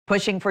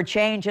Pushing for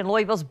change in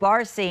Louisville's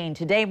bar scene.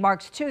 Today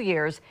marks 2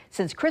 years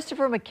since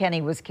Christopher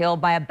McKinney was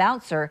killed by a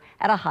bouncer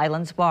at a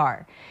Highlands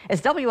bar.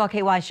 As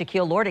WLKY's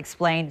Shaquille Lord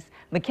explains,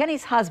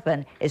 McKinney's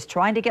husband is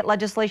trying to get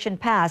legislation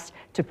passed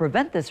to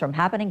prevent this from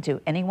happening to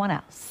anyone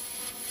else.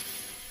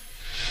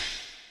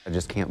 I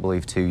just can't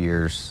believe 2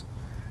 years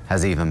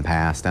has even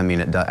passed. I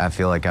mean, I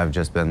feel like I've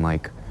just been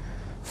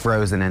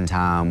frozen in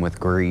time with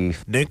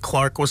grief. Nick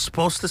Clark was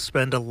supposed to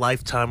spend a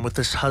lifetime with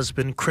his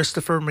husband,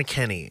 Christopher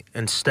McKinney.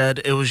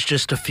 Instead, it was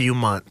just a few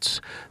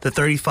months. The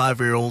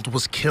 35-year-old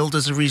was killed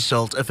as a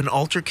result of an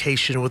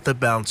altercation with a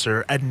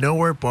bouncer at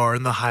Nowhere Bar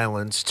in the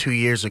Highlands 2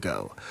 years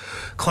ago.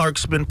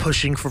 Clark's been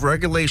pushing for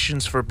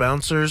regulations for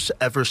bouncers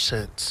ever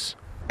since.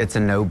 It's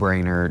a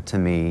no-brainer to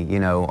me. You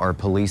know, our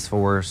police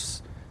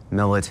force,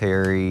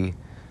 military,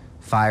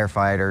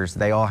 firefighters,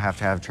 they all have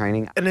to have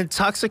training. An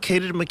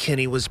intoxicated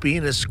McKinney was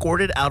being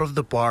escorted out of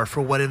the bar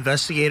for what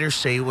investigators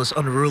say was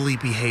unruly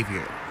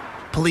behavior.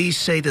 Police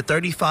say the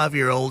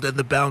 35-year-old and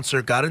the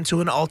bouncer got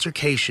into an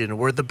altercation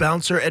where the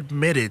bouncer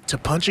admitted to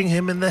punching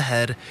him in the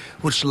head,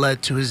 which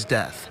led to his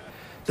death.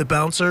 The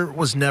bouncer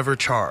was never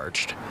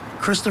charged.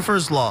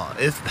 Christopher's law,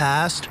 if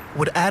passed,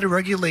 would add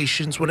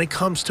regulations when it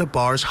comes to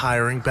bars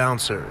hiring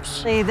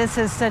bouncers. This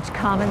is such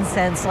common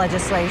sense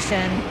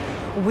legislation.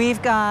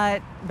 We've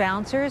got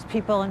bouncers,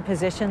 people in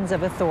positions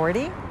of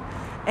authority,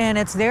 and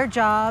it's their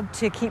job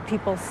to keep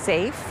people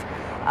safe,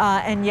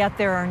 and yet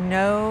there are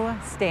no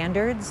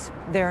standards,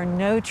 there are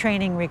no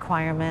training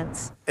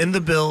requirements. In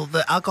the bill,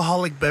 the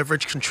Alcoholic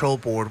Beverage Control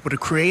Board would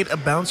create a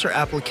bouncer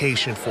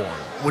application form,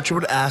 which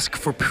would ask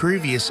for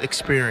previous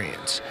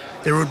experience.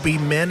 There would be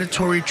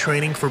mandatory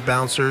training for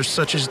bouncers,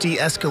 such as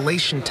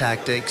de-escalation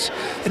tactics,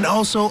 and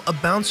also a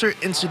bouncer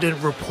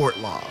incident report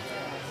log.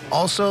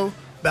 Also,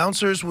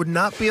 bouncers would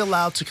not be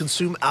allowed to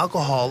consume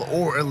alcohol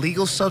or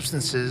illegal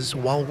substances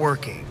while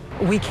working.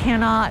 We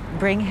cannot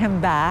bring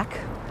him back,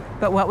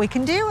 but what we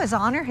can do is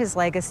honor his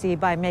legacy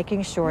by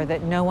making sure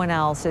that no one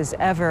else is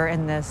ever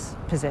in this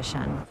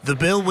position. The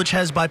bill, which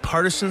has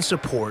bipartisan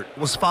support,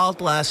 was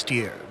filed last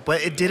year, but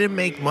it didn't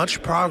make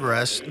much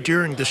progress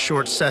during the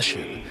short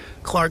session.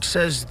 Clark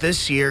says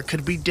this year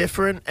could be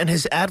different, and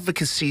his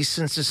advocacy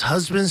since his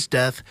husband's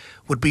death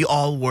would be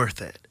all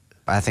worth it.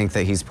 I think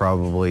that he's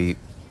probably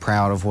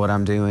proud of what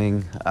I'm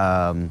doing.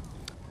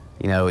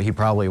 You know, he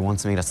probably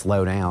wants me to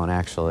slow down,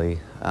 actually,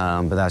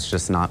 but that's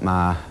just not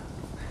my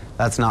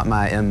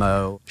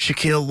MO.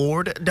 Shaquille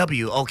Lord,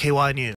 WLKY News.